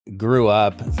grew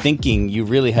up thinking you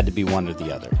really had to be one or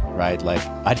the other, right? Like,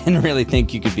 I didn't really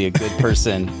think you could be a good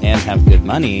person and have good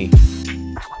money.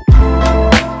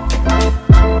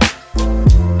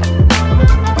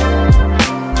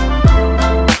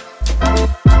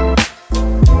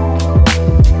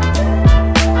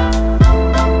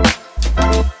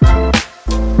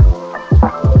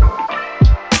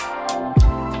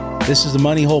 This is the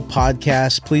Money Hole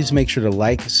Podcast. Please make sure to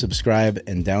like, subscribe,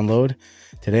 and download.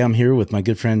 Today I'm here with my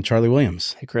good friend, Charlie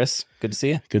Williams. Hey, Chris. Good to see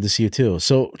you. Good to see you too.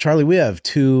 So, Charlie, we have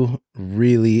two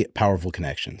really powerful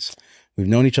connections. We've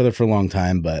known each other for a long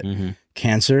time, but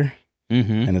cancer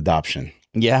and adoption.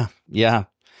 Yeah.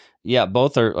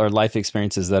 Both are life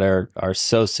experiences that are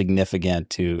so significant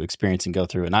to experience and go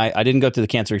through. And I didn't go through the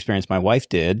cancer experience. My wife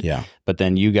did. Yeah. But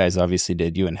then you guys obviously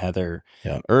did, you and Heather,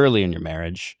 early in your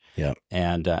marriage. Yeah.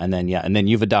 And then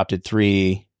you've adopted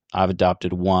 3. I've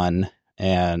adopted 1.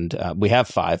 And we have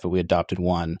 5, but we adopted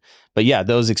 1. But yeah,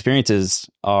 those experiences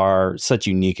are such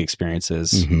unique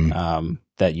experiences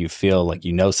that you feel like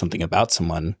you know something about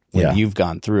someone when you've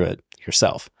gone through it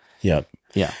yourself. Yep.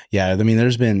 Yeah. I mean,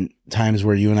 there's been times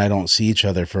where you and I don't see each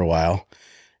other for a while.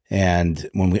 And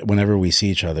whenever we see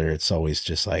each other, it's always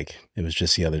just like, it was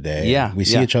just the other day. Yeah. We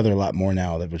see each other a lot more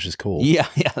now, which is cool. Yeah.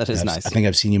 That is nice. I think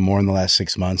I've seen you more in the last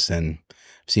 6 months than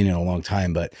I've seen you in a long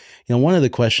time. But, one of the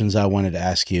questions I wanted to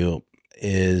ask you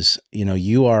is,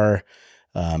 you are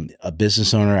a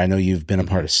business owner. I know you've been a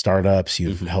part of startups.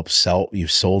 You've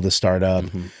you've sold a startup.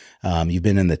 You've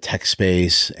been in the tech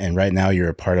space, and right now you're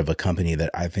a part of a company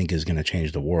that I think is going to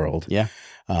change the world. Yeah.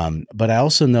 But I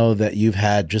also know that you've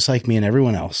had, just like me and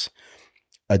everyone else,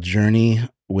 a journey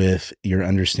with your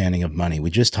understanding of money. We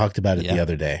just talked about it the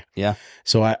other day. Yeah.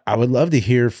 So I would love to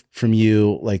hear from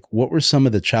you, like, what were some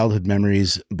of the childhood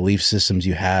memories, belief systems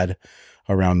you had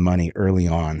around money early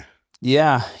on?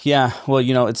 Yeah. Well,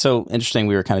 it's so interesting.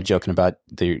 We were kind of joking about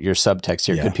your subtext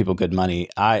here, good people, good money.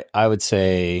 I would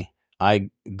say I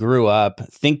grew up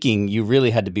thinking you really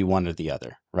had to be one or the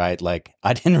other, right? Like,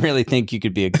 I didn't really think you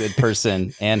could be a good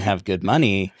person and have good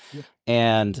money.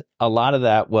 And a lot of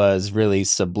that was really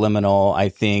subliminal, I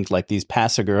think, like these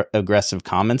passive aggressive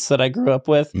comments that I grew up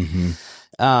with.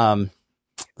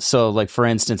 So, like, for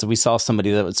instance, if we saw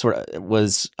somebody that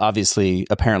was obviously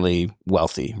apparently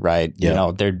wealthy, right?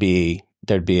 There'd be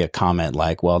a comment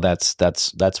like, well,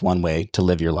 that's one way to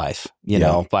live your life,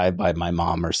 by my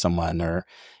mom or someone. Or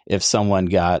if someone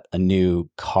got a new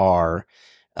car,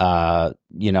 well,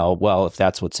 if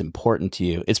that's what's important to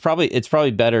you, it's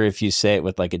probably better if you say it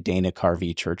with like a Dana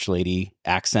Carvey church lady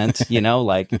accent,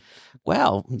 like,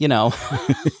 well,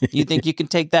 you think you can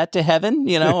take that to heaven,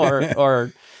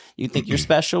 or you think you're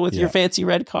special with your fancy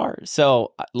red car.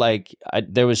 So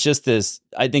there was just this,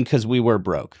 I think, because we were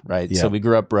broke, right? Yeah. So we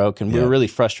grew up broke, and we were really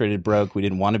frustrated broke. We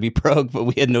didn't want to be broke, but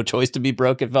we had no choice to be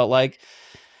broke, it felt like.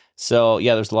 So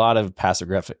there's a lot of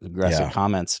passive aggressive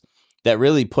comments that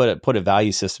really put a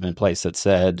value system in place that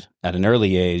said at an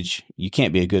early age, you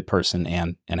can't be a good person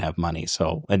and have money.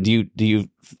 So, and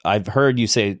I've heard you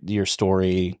say your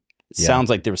story. Sounds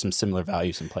like there were some similar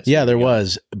values in place. Yeah, there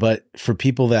was. But for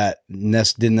people that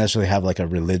didn't necessarily have like a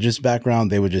religious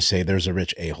background, they would just say there's a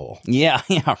rich a-hole. Yeah,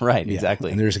 right,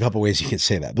 exactly. And there's a couple ways you could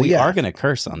say that. But we are going to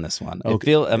curse on this one.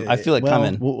 Okay. I feel it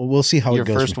coming. We'll see how it goes.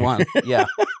 Your first one. Yeah,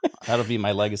 that'll be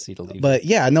my legacy to leave. But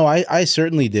I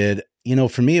certainly did.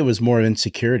 For me, it was more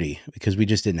insecurity because we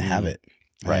just didn't have it.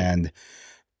 Right. And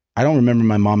I don't remember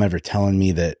my mom ever telling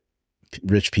me that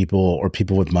rich people or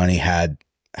people with money had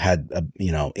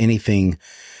anything.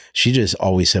 She just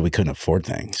always said we couldn't afford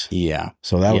things. Yeah.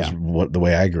 So that was the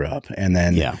way I grew up. And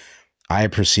then I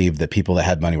perceived that people that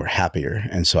had money were happier.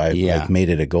 And so I made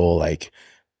it a goal, like,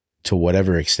 to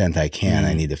whatever extent I can,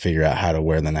 I need to figure out how to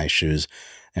wear the nice shoes.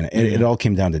 And it all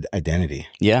came down to identity.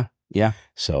 Yeah.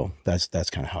 So that's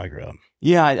kind of how I grew up.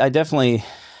 Yeah. I definitely,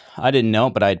 I didn't know,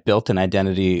 but I'd built an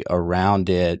identity around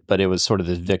it, but it was sort of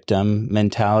the victim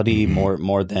mentality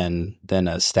more than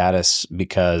a status,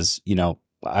 because,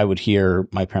 I would hear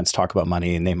my parents talk about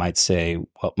money, and they might say,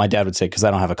 well, my dad would say, because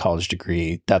I don't have a college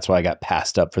degree, that's why I got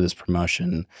passed up for this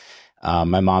promotion.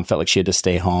 My mom felt like she had to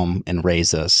stay home and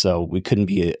raise us, so we couldn't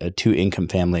be a 2-income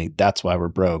family. That's why we're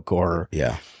broke. Or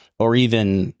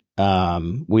even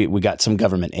we got some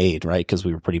government aid, right? Because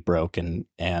we were pretty broke, and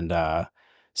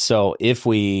so if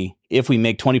we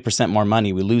make 20% more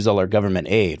money, we lose all our government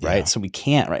aid, right? So we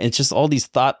can't, right? It's just all these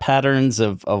thought patterns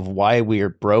of why we are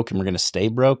broke and we're going to stay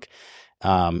broke.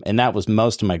 And that was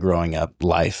most of my growing up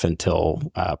life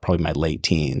until probably my late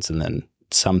teens. And then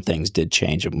some things did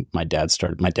change, and my dad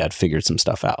figured some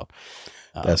stuff out.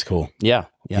 That's cool. Yeah.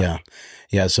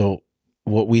 So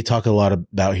what we talk a lot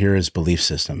about here is belief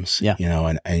systems, Yeah. you know,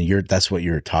 and that's what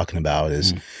you're talking about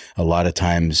is a lot of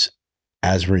times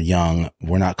as we're young,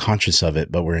 we're not conscious of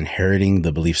it, but we're inheriting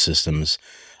the belief systems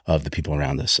of the people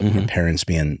around us, our parents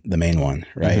being the main one.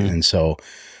 Right. And so,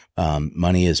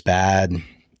 money is bad.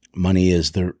 Money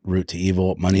is the root to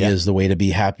evil. Money is the way to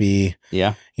be happy.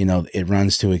 Yeah. You know, it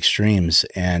runs to extremes,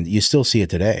 and you still see it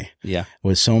today. Yeah.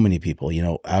 With so many people, you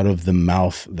know, out of the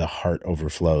mouth, the heart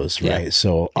overflows, right? Yeah.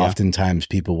 So oftentimes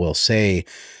people will say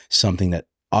something that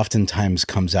oftentimes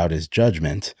comes out as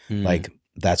judgment, like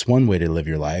that's one way to live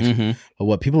your life. But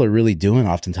what people are really doing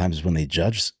oftentimes when they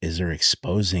judge is they're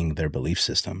exposing their belief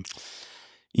system.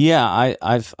 Yeah,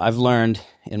 I've learned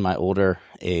in my older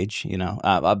age, you know,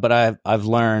 but I've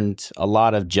learned a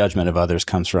lot of judgment of others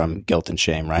comes from guilt and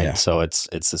shame, right? Yeah. So it's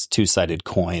this two-sided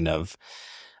coin of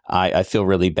I feel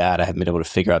really bad. I haven't been able to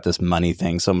figure out this money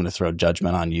thing, so I'm going to throw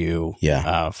judgment on you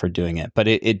for doing it. But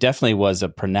it definitely was a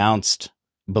pronounced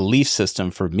belief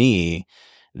system for me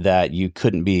that you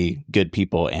couldn't be good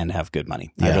people and have good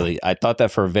money. Yeah. I thought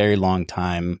that for a very long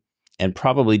time. And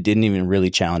probably didn't even really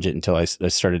challenge it until I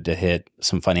started to hit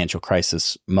some financial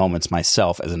crisis moments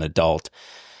myself as an adult,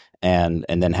 and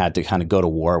then had to kind of go to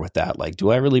war with that. Like, do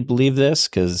I really believe this?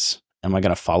 Because am I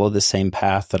going to follow the same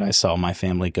path that I saw my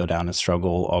family go down and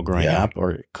struggle all growing up,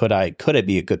 or could I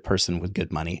be a good person with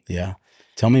good money? Yeah,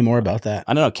 tell me more about that.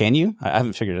 I don't know. Can you? I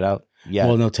haven't figured it out yet.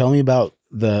 Well, no. Tell me about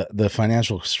the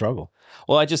financial struggle.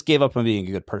 Well, I just gave up on being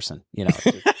a good person. You know,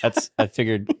 I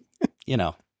figured, you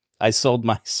know. I sold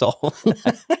my soul.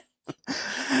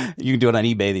 You can do it on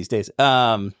eBay these days.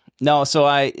 No, so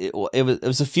it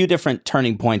was a few different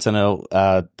turning points. I know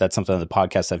that's something on the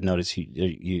podcast I've noticed.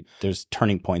 There's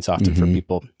turning points often for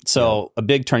people. So a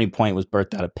big turning point was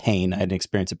birthed out of pain. I had an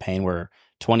experience of pain where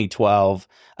 2012,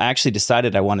 I actually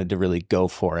decided I wanted to really go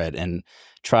for it and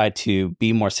try to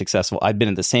be more successful. I'd been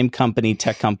at the same company,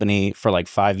 tech company, for like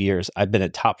 5 years. I've been a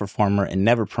top performer and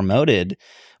never promoted,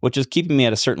 which was keeping me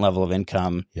at a certain level of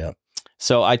income. Yeah.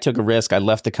 So I took a risk. I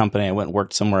left the company. I went and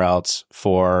worked somewhere else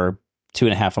for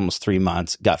 2.5, almost 3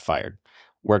 months, got fired.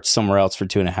 Worked somewhere else for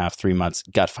 2.5, 3 months,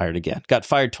 got fired again. Got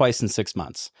fired twice in 6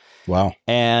 months. Wow.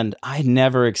 And I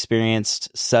never experienced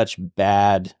such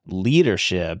bad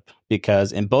leadership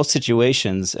because in both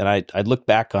situations, and I look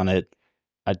back on it,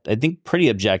 I think pretty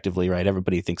objectively, right?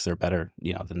 Everybody thinks they're better,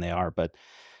 you know, than they are. But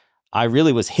I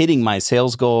really was hitting my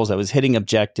sales goals. I was hitting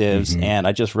objectives, and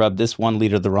I just rubbed this one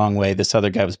leader the wrong way. This other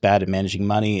guy was bad at managing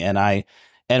money.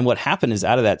 And what happened is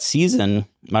out of that season,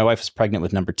 my wife was pregnant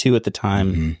with number 2 at the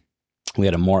time. We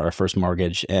had our first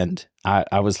mortgage. And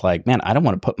I was like, man, I don't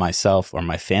want to put myself or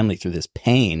my family through this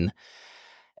pain.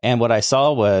 And what I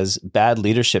saw was bad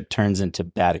leadership turns into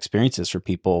bad experiences for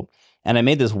people. And I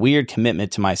made this weird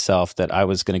commitment to myself that I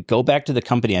was going to go back to the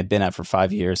company I'd been at for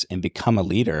 5 years and become a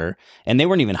leader. And they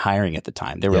weren't even hiring at the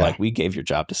time. They were like, we gave your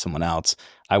job to someone else.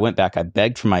 I went back, I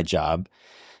begged for my job,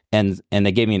 and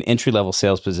they gave me an entry-level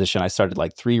sales position. I started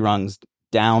like 3 rungs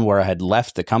down where I had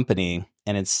left the company.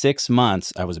 And in 6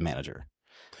 months, I was a manager.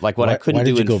 Like what I couldn't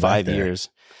do in 5 years.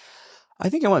 I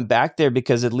think I went back there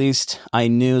because at least I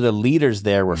knew the leaders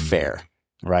there were fair,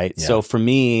 right? Yeah. So for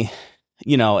me,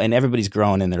 you know, and everybody's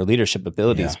grown in their leadership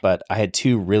abilities, but I had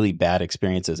 2 really bad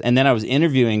experiences. And then I was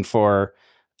interviewing for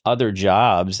other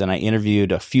jobs, and I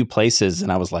interviewed a few places,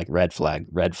 and I was like, red flag,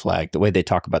 the way they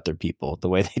talk about their people, the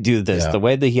way they do this, the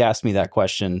way that he asked me that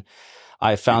question.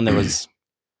 I found there was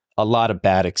a lot of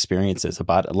bad experiences,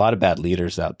 about a lot of bad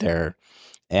leaders out there.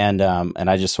 And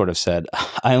I just sort of said,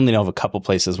 I only know of a couple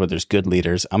places where there's good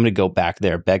leaders. I'm going to go back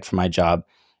there, beg for my job,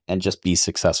 and just be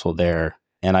successful there.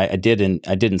 And I did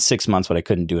in 6 months what I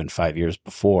couldn't do in 5 years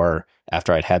before.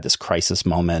 After I'd had this crisis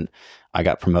moment, I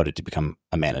got promoted to become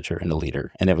a manager and a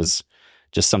leader. And it was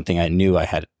just something I knew I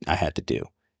had to do.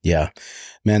 Yeah,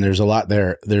 man, there's a lot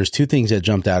there. There's 2 things that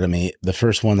jumped out at me. The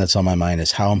first one that's on my mind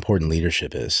is how important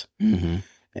leadership is.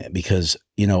 Because,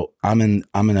 you know, I'm in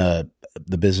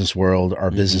the business world.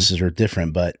 Our businesses are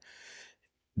different, but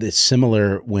it's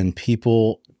similar when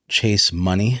people chase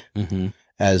money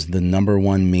as the number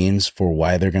one means for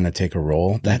why they're going to take a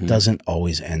role. That doesn't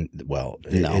always end well.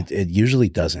 It usually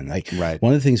doesn't. Like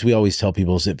one of the things we always tell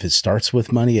people is if it starts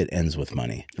with money, it ends with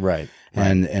money. Right.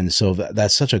 And so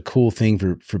that's such a cool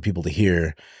thing for people to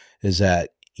hear, is that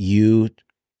you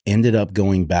ended up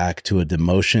going back to a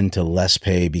demotion to less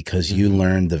pay because you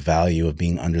learned the value of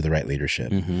being under the right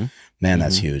leadership. Man,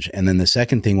 that's huge. And then the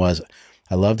second thing was,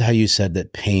 I loved how you said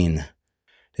that pain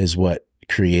is what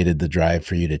created the drive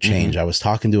for you to change. I was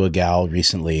talking to a gal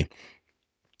recently,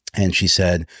 and she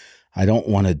said, I don't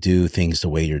want to do things the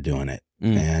way you're doing it.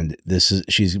 And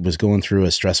she was going through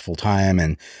a stressful time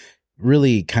and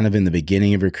really kind of in the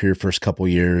beginning of her career, first couple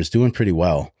years, doing pretty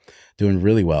well, doing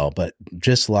really well, but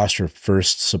just lost her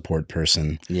first support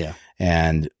person. Yeah.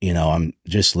 And, you know, I'm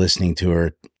just listening to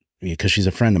her because she's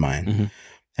a friend of mine. Mm-hmm.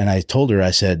 And I told her,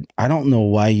 I said, I don't know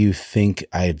why you think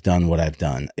I've done what I've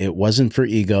done. It wasn't for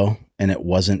ego and it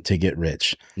wasn't to get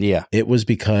rich. Yeah. It was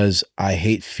because I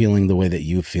hate feeling the way that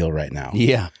you feel right now.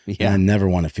 Yeah. And Yeah. I never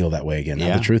want to feel that way again. Now,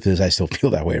 Yeah. the truth is I still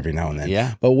feel that way every now and then.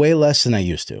 Yeah. But way less than I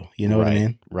used to. You know what I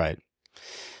mean? Right.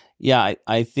 Yeah.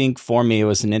 I think for me, it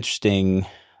was an interesting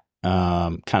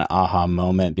kind of aha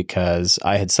moment because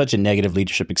I had such a negative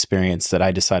leadership experience that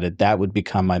I decided that would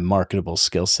become my marketable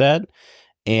skill set.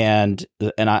 And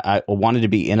I wanted to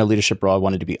be in a leadership role. I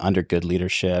wanted to be under good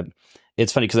leadership.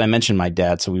 It's funny because I mentioned my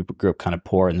dad. So we grew up kind of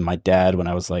poor. And my dad, when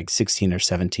I was like 16 or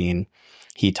 17,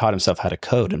 he taught himself how to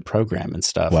code and program and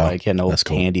stuff. Wow, like he had an old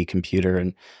Tandy computer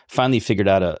and finally figured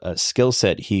out a skill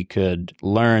set he could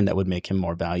learn that would make him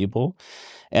more valuable.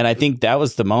 And I think that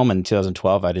was the moment in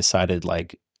 2012 I decided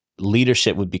like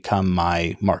leadership would become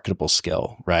my marketable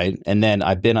skill, right? And then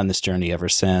I've been on this journey ever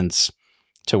since,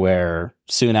 to where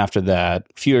soon after that,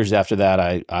 a few years after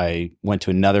that, I went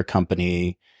to another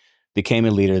company, became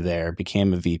a leader there,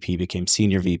 became a VP, became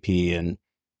senior VP, and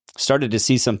started to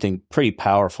see something pretty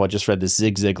powerful. I just read this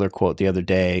Zig Ziglar quote the other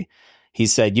day. He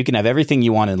said, you can have everything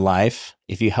you want in life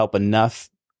if you help enough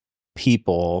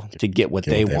people to get what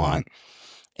they want.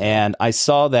 And I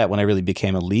saw that when I really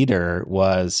became a leader,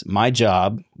 was my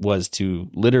job was to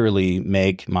literally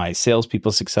make my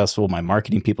salespeople successful, my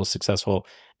marketing people successful.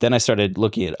 Then I started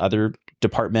looking at other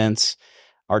departments,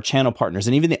 our channel partners,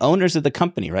 and even the owners of the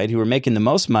company, right, who were making the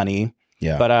most money.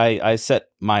 Yeah. But I set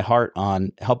my heart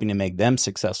on helping to make them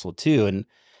successful too. And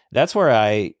that's where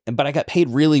I got paid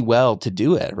really well to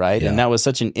do it, right? Yeah. And that was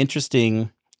such an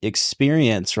interesting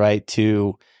experience, right,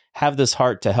 to have this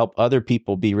heart to help other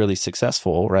people be really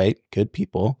successful, right? Good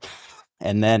people.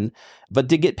 And then, but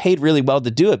to get paid really well to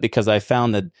do it, because I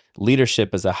found that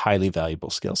leadership is a highly valuable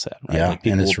skill set, right? Yeah, like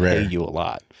people and it's will rare. Pay you a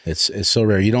lot. It's so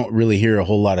rare. You don't really hear a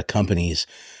whole lot of companies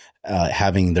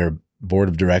having their board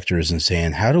of directors and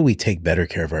saying, how do we take better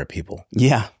care of our people?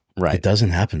 Yeah. Right. It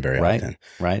doesn't happen very often.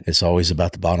 Right. It's always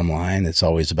about the bottom line. It's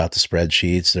always about the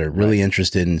spreadsheets. They're really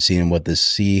interested in seeing what the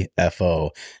CFO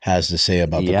has to say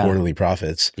about the quarterly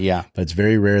profits. Yeah. But it's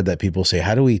very rare that people say,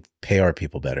 how do we pay our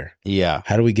people better? Yeah.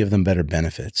 How do we give them better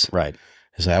benefits? Right.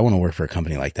 It's like, I want to work for a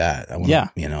company like that. I want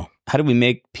to, you know. How do we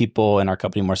make people in our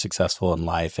company more successful in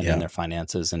life and in their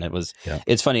finances? And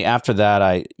it's funny. After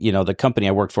that, the company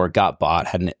I worked for got bought,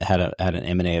 had an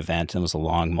M&A event, and it was a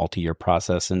long multi-year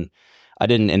process. And I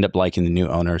didn't end up liking the new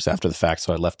owners after the fact,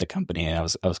 so I left the company. And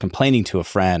I was complaining to a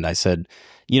friend. I said,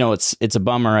 it's a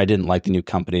bummer. I didn't like the new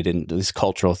company. Didn't do these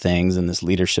cultural things and this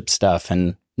leadership stuff,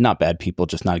 and not bad people,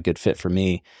 just not a good fit for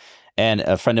me. And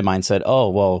a friend of mine said, "Oh,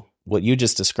 well, what you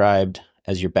just described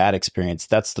as your bad experience,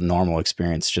 that's the normal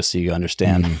experience. Just so you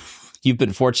understand, you've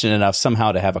been fortunate enough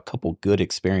somehow to have a couple good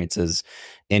experiences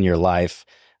in your life."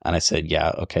 And I said,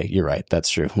 yeah, okay, you're right. That's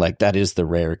true. Like that is the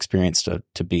rare experience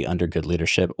to be under good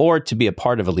leadership, or to be a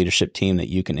part of a leadership team that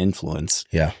you can influence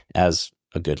as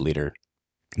a good leader.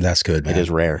 That's good, man. It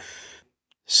is rare.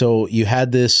 So you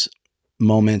had this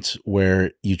moment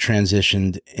where you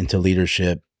transitioned into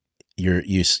leadership.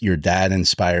 Your dad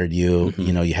inspired you.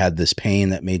 Mm-hmm. You had this pain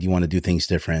that made you want to do things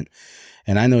different.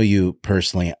 And I know you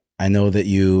personally. I know that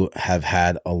you have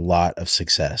had a lot of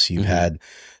success. You've had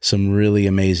some really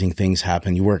amazing things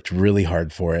happen. You worked really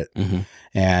hard for it,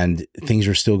 and things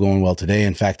are still going well today.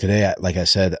 In fact, today, like I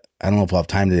said, I don't know if we'll have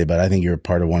time today, but I think you're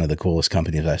part of one of the coolest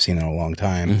companies I've seen in a long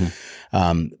time.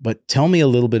 But tell me a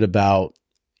little bit about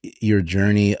your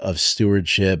journey of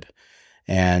stewardship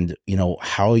and,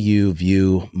 how you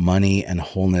view money and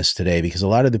wholeness today, because a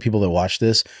lot of the people that watch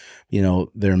this,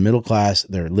 they're middle class,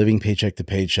 they're living paycheck to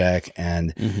paycheck,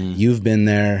 and you've been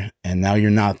there and now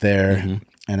you're not there.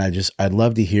 And I'd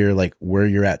love to hear like where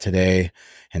you're at today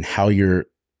and how your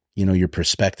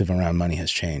perspective around money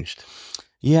has changed.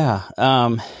 Yeah.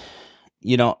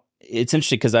 It's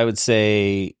interesting because I would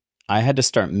say I had to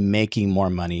start making more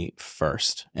money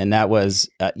first. And that was,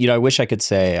 I wish I could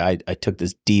say I took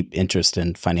this deep interest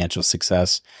in financial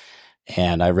success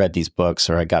and I read these books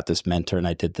or I got this mentor and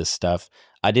I did this stuff.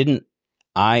 I didn't.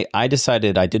 I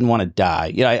decided I didn't want to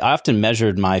die. I often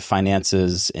measured my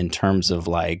finances in terms of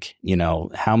like,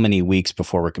 how many weeks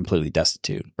before we're completely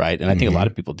destitute, right? And I think a lot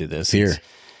of people do this. Fear.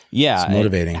 It's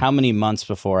motivating. How many months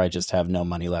before I just have no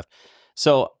money left?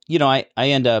 So, I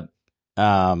end up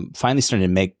finally starting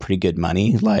to make pretty good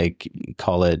money, like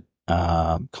call it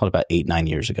about 8-9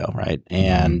 years ago, right?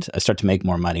 And I start to make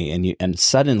more money, and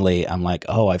suddenly I'm like,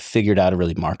 oh, I figured out a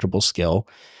really marketable skill.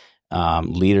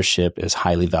 leadership is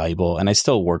highly valuable, and I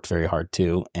still worked very hard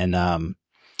too. And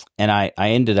I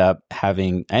ended up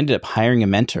hiring a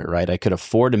mentor, right? I could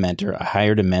afford a mentor. I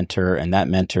hired a mentor, and that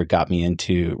mentor got me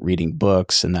into reading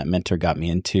books, and that mentor got me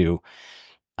into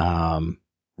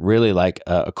really like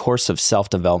a course of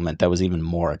self-development that was even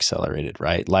more accelerated,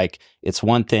 right? Like it's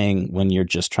one thing when you're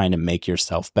just trying to make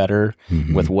yourself better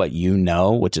with what you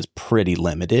know, which is pretty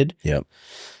limited. Yep.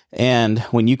 And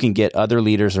when you can get other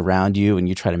leaders around you and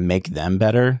you try to make them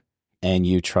better, and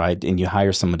you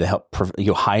hire someone to help,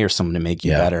 you hire someone to make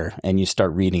you better, and you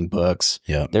start reading books,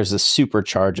 there's a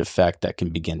supercharge effect that can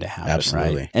begin to happen.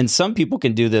 Absolutely. Right? And some people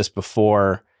can do this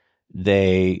before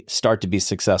they start to be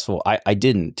successful. I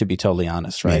didn't, to be totally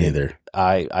honest, right? Me neither.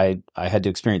 I had to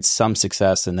experience some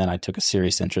success, and then I took a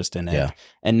serious interest in it. Yeah.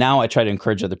 And now I try to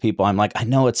encourage other people. I'm like, I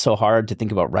know it's so hard to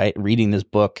think about reading this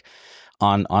book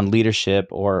on leadership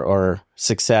or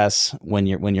success when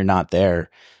you're not there,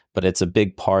 but it's a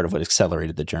big part of what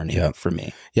accelerated the journey for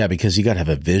me. Yeah, because you got to have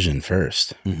a vision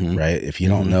first, right? If you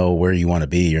don't know where you want to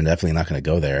be, you're definitely not going to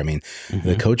go there. I mean,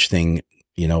 the coach thing,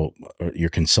 you know, or your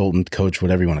consultant, coach,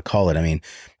 whatever you want to call it. I mean,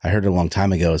 I heard it a long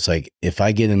time ago. It's like, if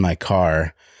I get in my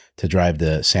car to drive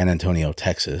to San Antonio,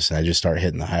 Texas, and I just start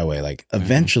hitting the highway, like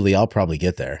eventually I'll probably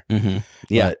get there.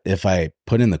 But if I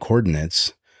put in the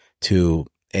coordinates to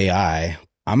AI,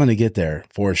 I'm going to get there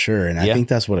for sure. And I think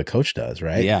that's what a coach does,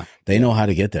 right? Yeah. They know how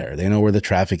to get there. They know where the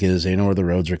traffic is. They know where the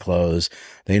roads are closed.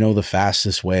 They know the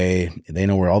fastest way. They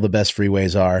know where all the best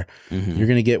freeways are. You're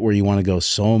going to get where you want to go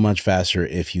so much faster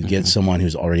if you get someone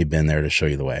who's already been there to show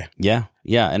you the way. Yeah.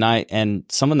 Yeah. And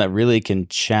someone that really can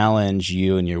challenge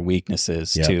you and your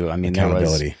weaknesses too. I mean,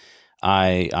 accountability.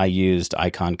 I used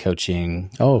Icon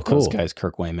coaching. Oh, cool. Those guys,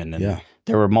 Kirk Wayman. And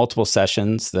there were multiple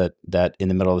sessions that in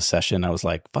the middle of the session, I was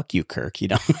like, fuck you, Kirk. You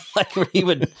know, like where he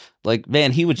would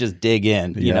he would just dig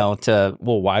in, you know, to,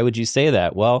 well, why would you say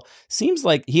that? Well, seems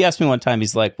like he asked me one time,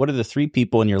 he's like, what are the 3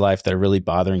 people in your life that are really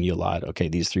bothering you a lot? Okay.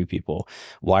 These 3 people,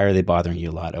 why are they bothering you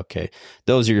a lot? Okay.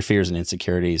 Those are your fears and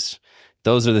insecurities.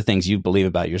 Those are the things you believe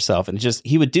about yourself. And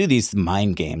he would do these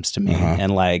mind games to me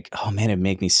and like, oh man, it'd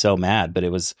make me so mad. But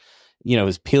it was, you know, it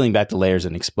was peeling back the layers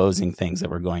and exposing things that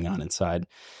were going on inside.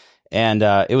 And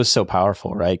it was so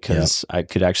powerful, right? Because I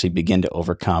could actually begin to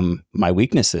overcome my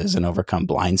weaknesses and overcome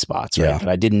blind spots, right? That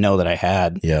I didn't know that I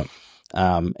had.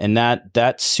 And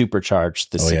that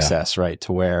supercharged the success, right?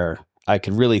 To where I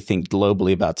could really think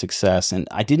globally about success. And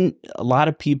a lot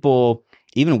of people,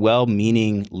 even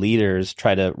well-meaning leaders,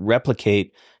 try to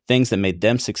replicate things that made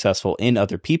them successful in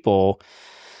other people.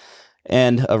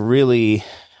 And a really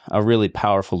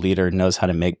powerful leader knows how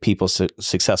to make people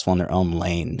successful in their own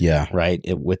lane, right?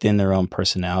 Within their own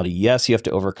personality. Yes, you have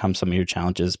to overcome some of your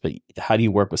challenges, but how do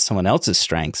you work with someone else's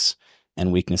strengths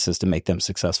and weaknesses to make them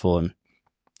successful? And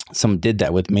someone did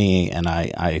that with me, and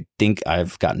I think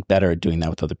I've gotten better at doing that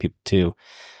with other people too.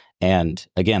 And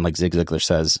again, like Zig Ziglar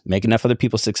says, make enough other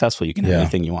people successful, you can have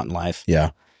anything you want in life.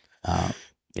 Yeah,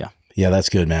 that's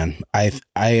good, man.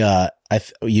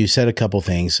 You said a couple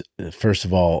things. First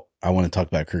of all, I want to talk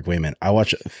about Kirk Wayman.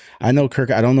 I know Kirk.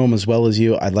 I don't know him as well as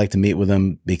you. I'd like to meet with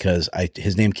him because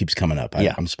his name keeps coming up.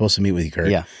 I'm supposed to meet with you, Kirk.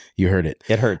 Yeah. You heard it.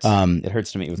 It hurts. It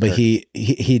hurts to meet with Kirk. But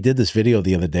he did this video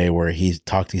the other day where he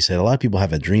said, a lot of people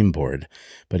have a dream board,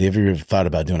 but have you ever thought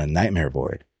about doing a nightmare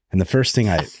board? And the first thing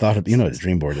I thought of, you know what a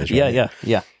dream board is, right?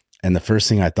 Yeah. And the first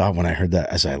thing I thought when I heard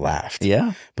that, as I laughed.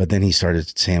 Yeah. But then he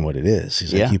started saying what it is.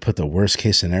 He's like, you put the worst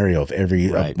case scenario of every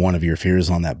one of your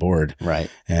fears on that board. Right.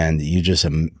 And you just,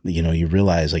 you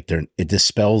realize like it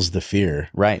dispels the fear.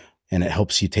 Right. And it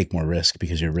helps you take more risk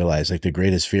because you realize like the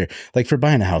greatest fear, like for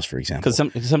buying a house, for example.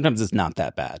 Because sometimes it's not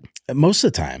that bad. Most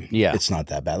of the time. Yeah. It's not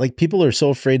that bad. Like people are so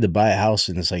afraid to buy a house,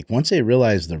 and it's like once they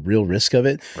realize the real risk of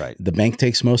it, the bank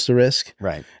takes most of the risk.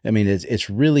 Right. I mean, it's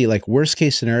really like worst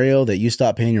case scenario that you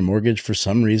stop paying your mortgage for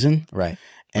some reason. Right.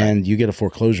 And you get a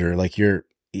foreclosure. Like they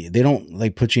don't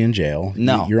like put you in jail.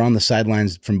 No. You're on the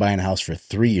sidelines from buying a house for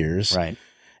 3 years. Right.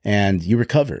 And you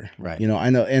recover. Right. You know, I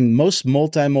know, and most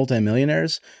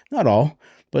multi-millionaires, not all,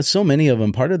 but so many of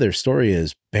them, part of their story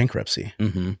is bankruptcy.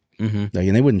 Mm-hmm. Mm-hmm. Like,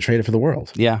 and they wouldn't trade it for the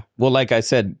world. Yeah. Well, like I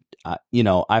said,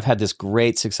 I've had this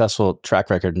great successful track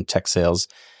record in tech sales,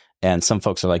 and some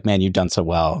folks are like, man, you've done so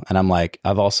well. And I'm like,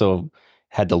 I've also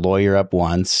had to lawyer up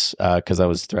once because I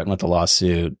was threatened with a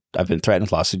lawsuit. I've been threatened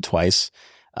with a lawsuit twice.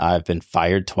 I've been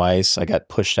fired twice. I got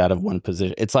pushed out of one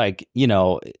position. It's like,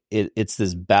 it's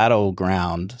this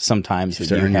battleground sometimes that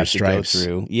you have to go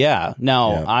through. Yeah.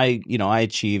 No, I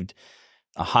achieved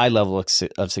a high level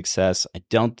of success. I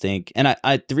don't think, and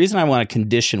the reason I want to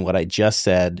condition what I just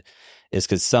said is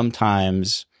because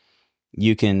sometimes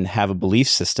you can have a belief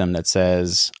system that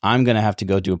says, I'm going to have to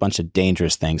go do a bunch of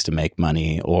dangerous things to make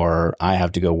money, or I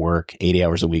have to go work 80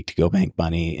 hours a week to go make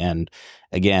money. And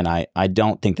again, I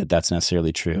don't think that that's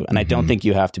necessarily true. And I don't think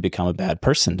you have to become a bad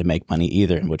person to make money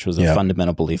either, which was a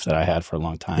fundamental belief that I had for a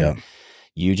long time. Yeah.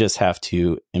 You just have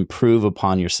to improve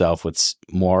upon yourself with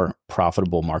more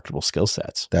profitable, marketable skill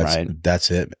sets. Right?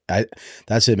 That's it.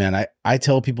 That's it, man. I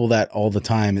tell people that all the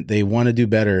time. They want to do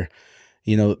better.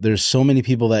 You know, there's so many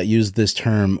people that use this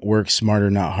term, work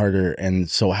smarter, not harder. And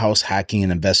so house hacking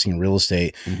and investing in real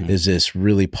estate is this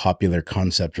really popular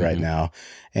concept right now.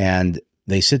 And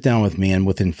they sit down with me, and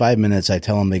within 5 minutes, I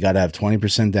tell them they got to have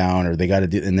 20% down, or they got to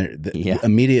do, and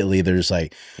immediately there's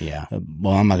like,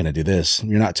 well, I'm not going to do this.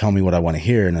 You're not telling me what I want to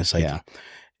hear. And it's like,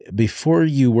 before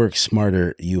you work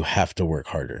smarter, you have to work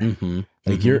harder.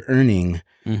 Like you're earning,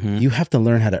 you have to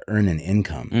learn how to earn an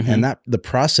income. And that the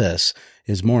process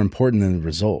is more important than the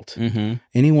result.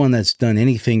 Anyone that's done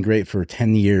anything great for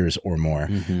 10 years or more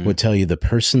would tell you the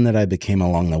person that I became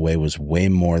along the way was way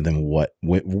more than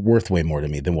worth way more to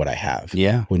me than what I have.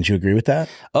 Yeah. Wouldn't you agree with that?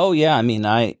 Oh yeah. I mean,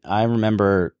 I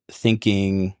remember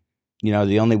thinking, you know,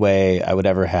 the only way I would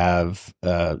ever have,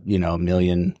 you know, $1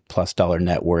 million+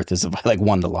 net worth is if I like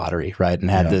won the lottery, right?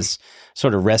 And had this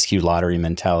sort of rescue lottery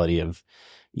mentality of,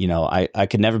 you know, I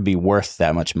could never be worth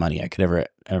that much money. I could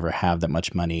ever have that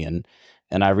much money.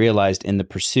 And I realized in the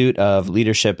pursuit of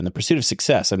leadership and the pursuit of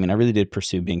success, I mean, I really did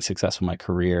pursue being successful in my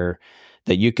career,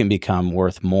 that you can become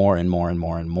worth more and more and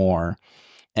more and more.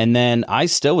 And then I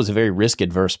still was a very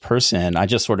risk-adverse person. I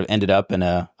just sort of ended up in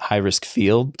a high-risk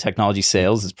field. Technology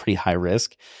sales is pretty high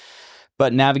risk,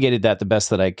 but navigated that the best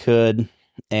that I could.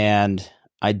 And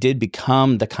I did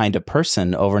become the kind of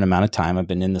person over an amount of time. I've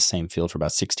been in the same field for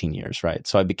about 16 years, right?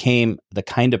 So I became the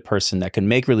kind of person that can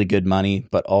make really good money,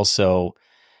 but also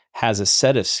has a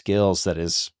set of skills that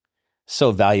is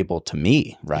so valuable to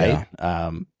me, right?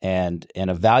 And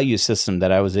a value system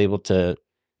that I was able to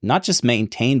not just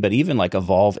maintain, but even like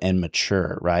evolve and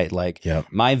mature, right? Like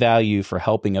my value for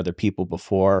helping other people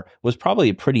before was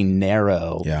probably pretty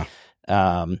narrow.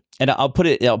 And I'll put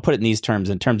it in these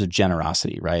terms, in terms of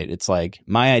generosity, right? It's like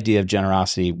my idea of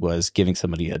generosity was giving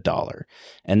somebody $1.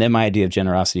 And then my idea of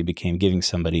generosity became giving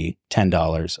somebody $10,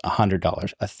 $100,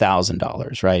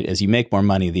 $1,000, right? As you make more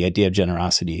money, the idea of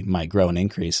generosity might grow and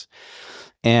increase.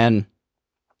 And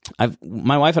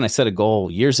my wife and I set a goal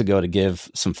years ago to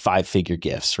give some 5-figure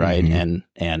gifts, right?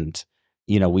 And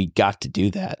you know, we got to do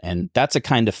that. And that's a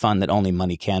kind of fun that only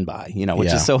money can buy, you know,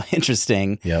 which is so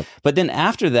interesting. But then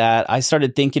after that, I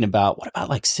started thinking about, what about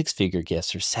like 6-figure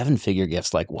gifts or 7-figure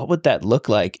gifts? Like, what would that look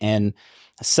like? And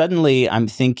suddenly I'm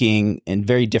thinking in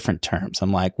very different terms.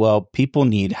 I'm like, well, people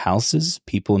need houses,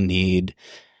 people need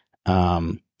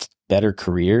better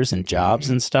careers and jobs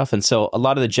and stuff. And so a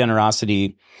lot of the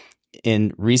generosity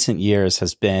in recent years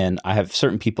has been, I have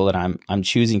certain people that I'm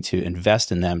choosing to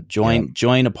invest in them,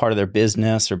 join a part of their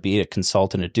business, or be a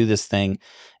consultant, or do this thing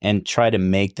and try to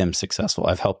make them successful.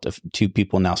 I've helped 2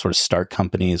 people now sort of start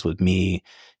companies with me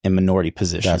in minority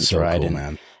positions. That's so right? Cool,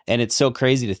 man. And it's so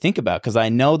crazy to think about, because I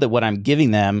know that what I'm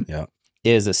giving them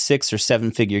is a 6 or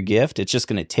 7-figure gift. It's just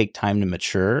going to take time to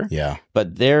mature.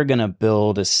 But they're going to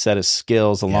build a set of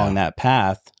skills along that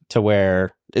path to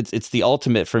where it's the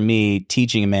ultimate for me,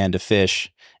 teaching a man to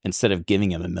fish instead of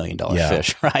giving him $1 million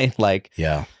fish, right? Like,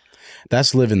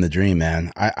 that's living the dream,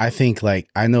 man. I think, like,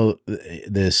 I know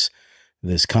this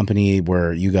company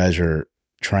where you guys are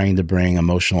trying to bring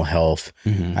emotional health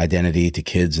identity to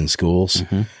kids in schools.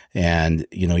 And,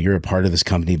 you know, you're a part of this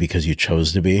company because you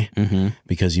chose to be,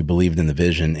 because you believed in the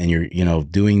vision, and you're, you know,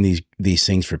 doing these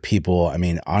things for people. I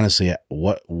mean, honestly,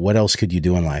 what else could you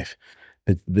do in life?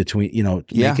 Between, you know,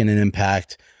 making an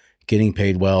impact, getting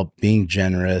paid well, being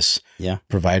generous,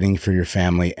 providing for your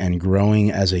family, and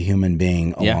growing as a human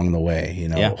being along the way, you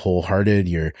know, wholehearted.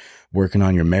 You're working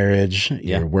on your marriage,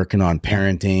 you're working on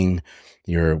parenting,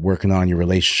 you're working on your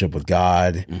relationship with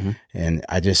God. And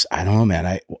I don't know,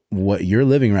 man, what you're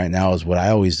living right now is what I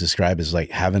always describe as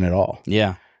like having it all.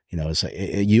 You know, it's like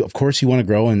of course you want to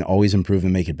grow and always improve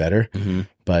and make it better,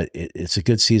 but it's a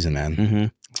good season,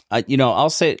 man. You know, I'll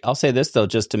say this though,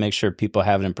 just to make sure people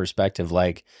have it in perspective.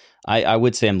 Like, I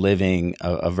would say I'm living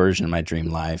a version of my dream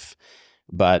life,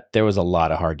 but there was a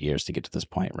lot of hard years to get to this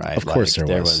point, right? Of course, like,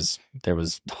 there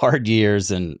was hard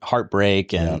years and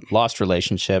heartbreak and lost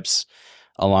relationships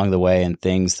along the way, and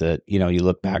things that, you know, you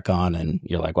look back on and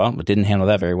you're like, well, I didn't handle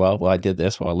that very well. Well, I did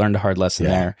this. Well, I learned a hard lesson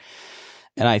there.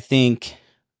 And I think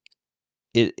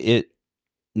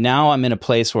now I'm in a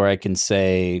place where I can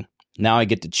say, now I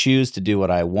get to choose to do what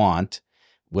I want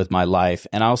with my life,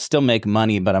 and I'll still make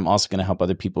money, but I'm also going to help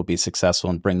other people be successful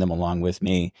and bring them along with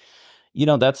me.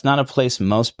 that's not a place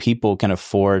most people can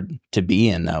afford to be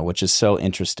in, though, which is so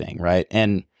interesting, right?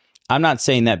 And I'm not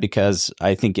saying that because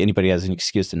I think anybody has an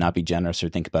excuse to not be generous or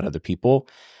think about other people.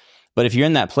 But if you're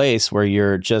in that place where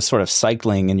you're just sort of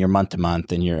cycling in your month to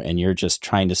month and you're just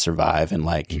trying to survive and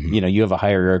like, you have a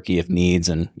hierarchy of needs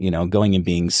and, going and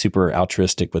being super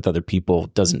altruistic with other people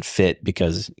doesn't fit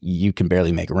because you can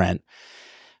barely make rent,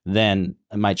 then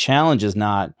my challenge is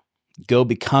not go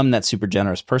become that super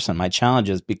generous person. My challenge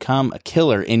is become a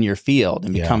killer in your field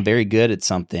and become very good at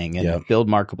something and build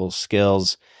marketable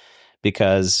skills,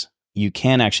 because you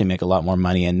can actually make a lot more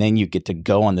money. And then you get to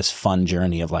go on this fun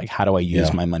journey of like, how do I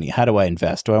use my money? How do I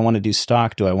invest? Do I want to do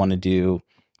stock? Do I want to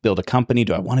build a company?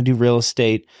 Do I want to do real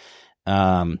estate?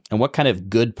 And what kind of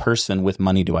good person with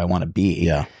money do I want to be?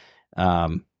 Yeah.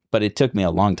 But it took me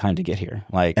a long time to get here.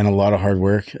 And a lot of hard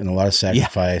work and a lot of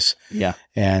sacrifice. Yeah.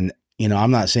 And,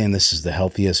 I'm not saying this is the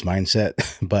healthiest mindset,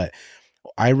 but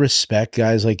I respect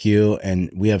guys like you, and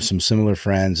we have some similar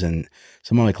friends, and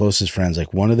some of my closest friends.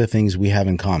 Like, one of the things we have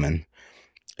in common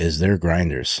is they're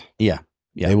grinders. Yeah.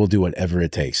 They will do whatever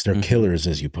it takes. They're killers,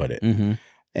 as you put it.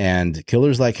 And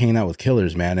killers like hanging out with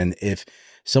killers, man. And if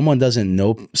someone doesn't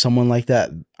know someone like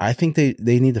that, I think they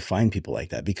need to find people like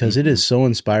that, because it is so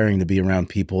inspiring to be around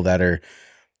people that are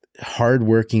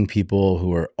hardworking people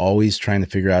who are always trying to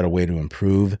figure out a way to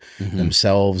improve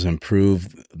themselves,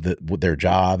 improve their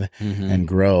job, and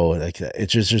grow. Like,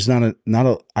 it's just not a.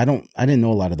 I didn't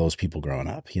know a lot of those people growing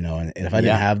up, and if I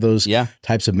didn't have those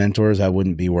types of mentors, I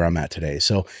wouldn't be where I'm at today.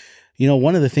 So,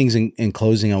 one of the things in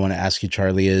closing I want to ask you,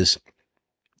 Charlie, is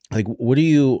like, what are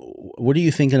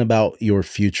you thinking about your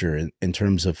future in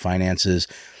terms of finances?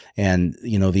 And,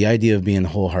 the idea of being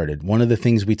wholehearted. One of the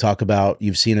things we talk about,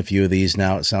 you've seen a few of these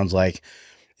now, it sounds like,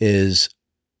 is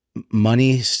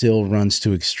money still runs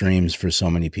to extremes for so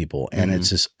many people. And it's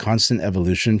this constant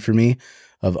evolution for me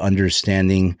of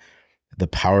understanding the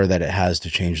power that it has to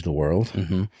change the world.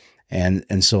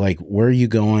 And so, like, where are you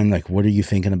going? Like, what are you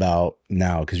thinking about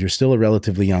now? Because you're still a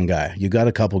relatively young guy. You got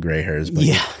a couple gray hairs, but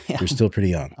you're still pretty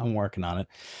young. I'm working on it.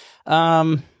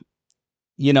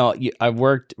 I've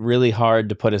worked really hard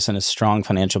to put us in a strong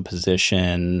financial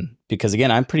position because, again,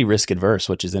 I'm pretty risk adverse,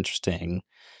 which is interesting.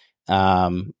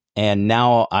 And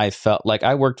now I felt like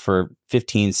I worked for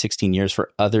 15, 16 years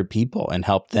for other people and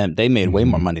helped them. They made way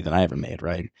more money than I ever made,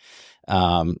 right?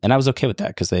 And I was okay with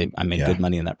that because I made good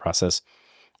money in that process.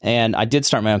 And I did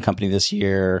start my own company this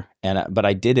year, but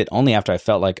I did it only after I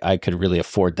felt like I could really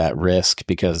afford that risk,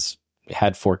 because we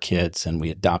had 4 kids and we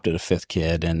adopted a 5th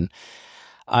kid. And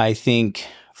I think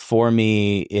for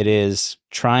me, it is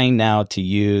trying now to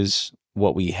use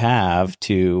what we have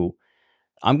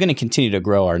I'm going to continue to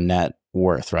grow our net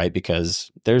worth, right? Because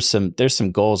there's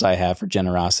some goals I have for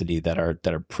generosity that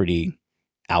are pretty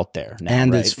out there now,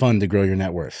 and right? It's fun to grow your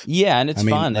net worth. Yeah, and it's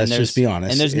fun. Let's just be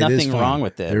honest. And there's nothing wrong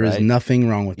with it. There is nothing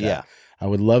wrong with that. Yeah. I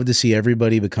would love to see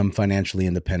everybody become financially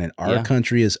independent. Our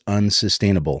country is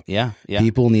unsustainable. Yeah.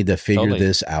 People need to figure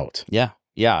this out. Yeah.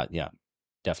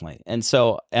 Definitely. And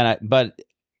so, but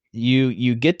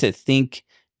you get to think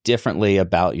differently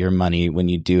about your money when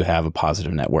you do have a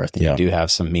positive net worth and you do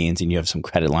have some means and you have some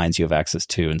credit lines you have access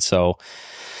to. And so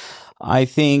I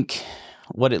think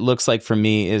what it looks like for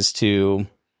me is to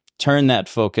turn that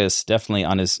focus definitely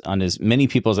on as many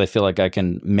people as I feel like I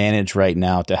can manage right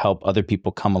now to help other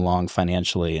people come along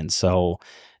financially. And so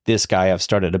this guy I've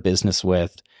started a business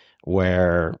with,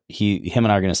 where him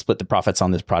and I are going to split the profits on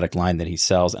this product line that he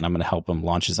sells, and I'm going to help him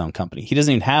launch his own company. He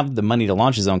doesn't even have the money to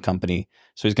launch his own company,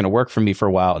 so he's going to work for me for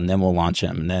a while, and then we'll launch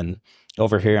him. And then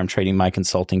over here, I'm trading my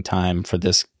consulting time for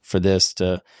this.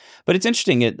 But it's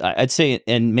interesting. I'd say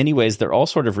in many ways they're all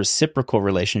sort of reciprocal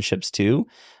relationships too,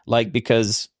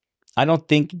 because I don't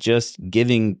think just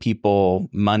giving people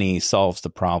money solves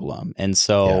the problem. And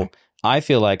so I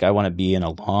feel like I want to be in a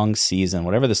long season,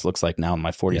 whatever this looks like now in my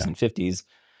 40s and 50s,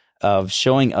 of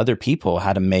showing other people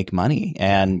how to make money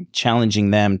and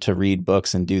challenging them to read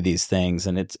books and do these things.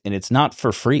 And it's not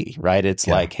for free, right? It's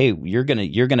like, hey, you're going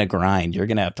to grind, you're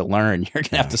going to have to learn, you're going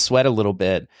to have to sweat a little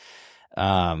bit.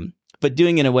 But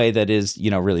doing it in a way that is,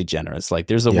 really generous. Like,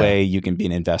 there's a way you can be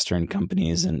an investor in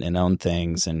companies and own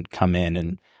things and come in.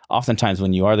 And oftentimes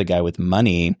when you are the guy with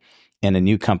money in a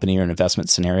new company or an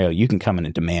investment scenario, you can come in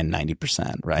and demand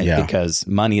 90%, right? Yeah. Because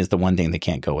money is the one thing they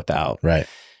can't go without. Right.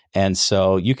 And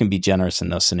so you can be generous in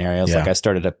those scenarios. Yeah. Like, I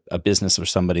started a business with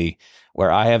somebody where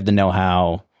I have the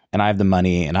know-how and I have the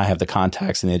money and I have the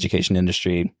contacts in the education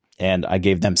industry, and I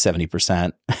gave them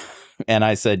 70%. And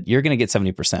I said, you're going to get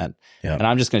 70%. Yeah. And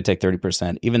I'm just going to take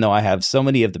 30%, even though I have so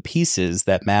many of the pieces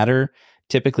that matter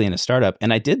typically in a startup.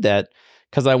 And I did that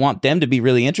because I want them to be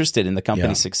really interested in the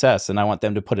company's success, and I want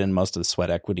them to put in most of the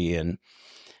sweat equity. And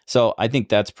so I think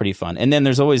that's pretty fun. And then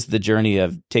there's always the journey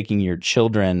of taking your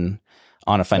children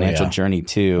on a financial journey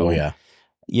too. Oh yeah.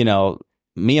 You know,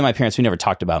 me and my parents, we never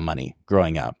talked about money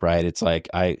growing up, right? It's like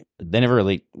they never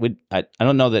really I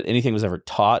don't know that anything was ever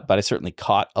taught, but I certainly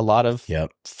caught a lot of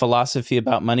philosophy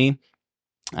about money.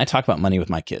 I talk about money with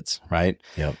my kids, right?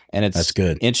 Yep. And it's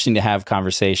good. Interesting to have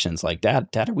conversations like, Dad,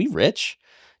 are we rich?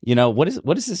 You know, what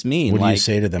does this mean? What do you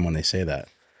say to them when they say that?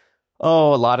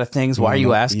 Oh, a lot of things. Why are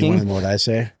you asking? You want to know what I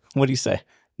say? What do you say?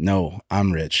 No,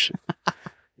 I'm rich.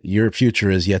 Your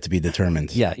future is yet to be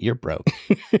determined. Yeah, you're broke.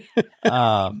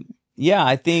 Yeah,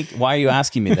 I think, why are you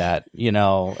asking me that? You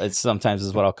know, it's sometimes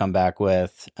is what I'll come back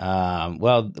with.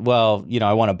 Well, you know,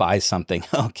 I want to buy something.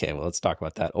 Okay, well, let's talk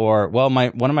about that. Or, well,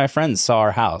 one of my friends saw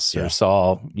our house or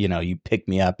saw, you know, you picked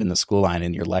me up in the school line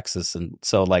in your Lexus. And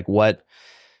so like what,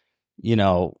 you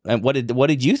know, and what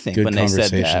did you think when they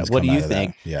said that? What do you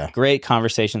think? Yeah. Great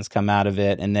conversations come out of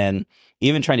it. And then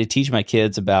even trying to teach my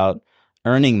kids about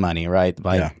earning money, right?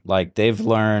 Like they've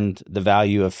learned the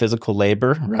value of physical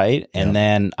labor, right? And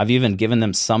then I've even given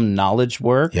them some knowledge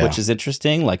work, which is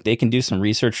interesting. Like they can do some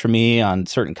research for me on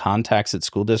certain contacts at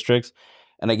school districts.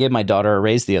 And I gave my daughter a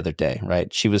raise the other day,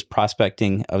 right? She was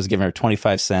prospecting. I was giving her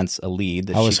 25 cents a lead.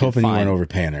 That I was hoping you weren't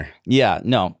overpaying her. Yeah,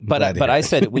 no. But I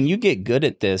said, when you get good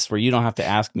at this, where you don't have to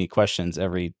ask me questions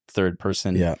every third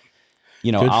person,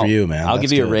 you know, good for you, man. I'll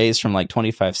give you a raise from like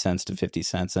 25 cents to 50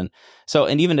 cents. And so,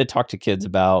 and even to talk to kids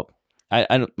about,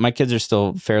 my kids are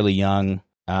still fairly young,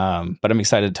 but I'm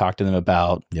excited to talk to them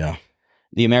about,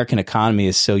 the American economy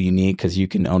is so unique because you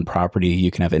can own property,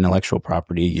 you can have intellectual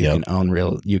property,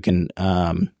 you can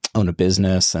own a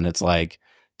business. And it's like,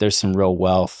 there's some real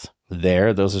wealth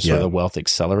there. Those are sort of the wealth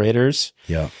accelerators.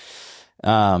 Yeah.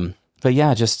 But yeah,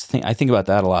 I think about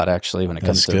that a lot actually when it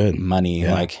comes to money.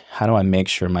 Yeah. Like, how do I make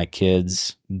sure my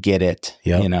kids get it,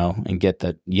 you know, and get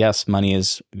that, yes, money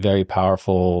is very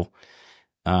powerful.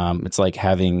 It's like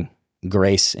having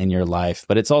grace in your life,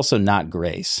 but it's also not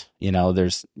grace. You know,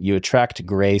 you attract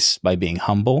grace by being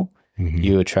humble. Mm-hmm.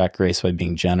 You attract grace by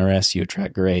being generous. You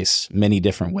attract grace many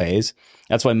different ways.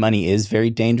 That's why money is very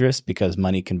dangerous, because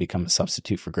money can become a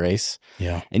substitute for grace.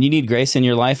 Yeah. And you need grace in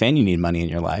your life and you need money in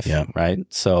your life. Yeah. Right.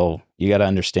 So you got to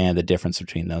understand the difference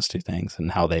between those two things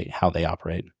and how they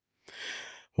operate.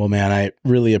 Well, man, I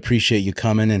really appreciate you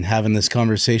coming and having this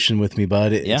conversation with me,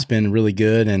 bud. It's been really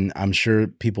good. And I'm sure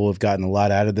people have gotten a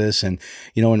lot out of this. And,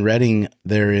 you know, in Redding,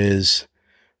 there is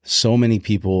so many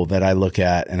people that I look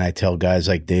at and I tell guys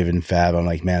like David and Fab, I'm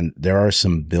like, man, there are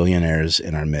some billionaires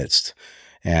in our midst.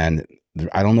 And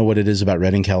I don't know what it is about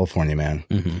Redding, California, man.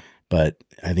 Mm-hmm. But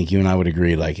I think you and I would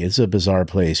agree, like, it's a bizarre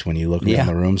place when you look around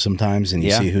the room sometimes and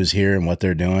you see who's here and what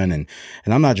they're doing. And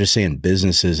I'm not just saying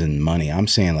businesses and money. I'm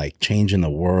saying like changing the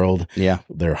world,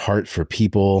 their heart for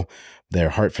people, their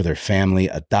heart for their family,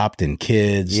 adopting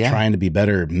kids, trying to be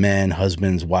better men,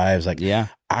 husbands, wives. Like,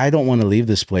 I don't want to leave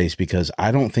this place because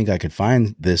I don't think I could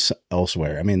find this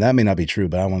elsewhere. I mean, that may not be true,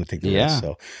 but I want to take the risk.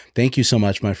 So thank you so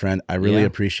much, my friend. I really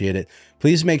appreciate it.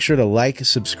 Please make sure to like,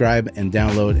 subscribe, and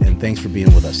download. And thanks for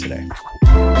being with us today.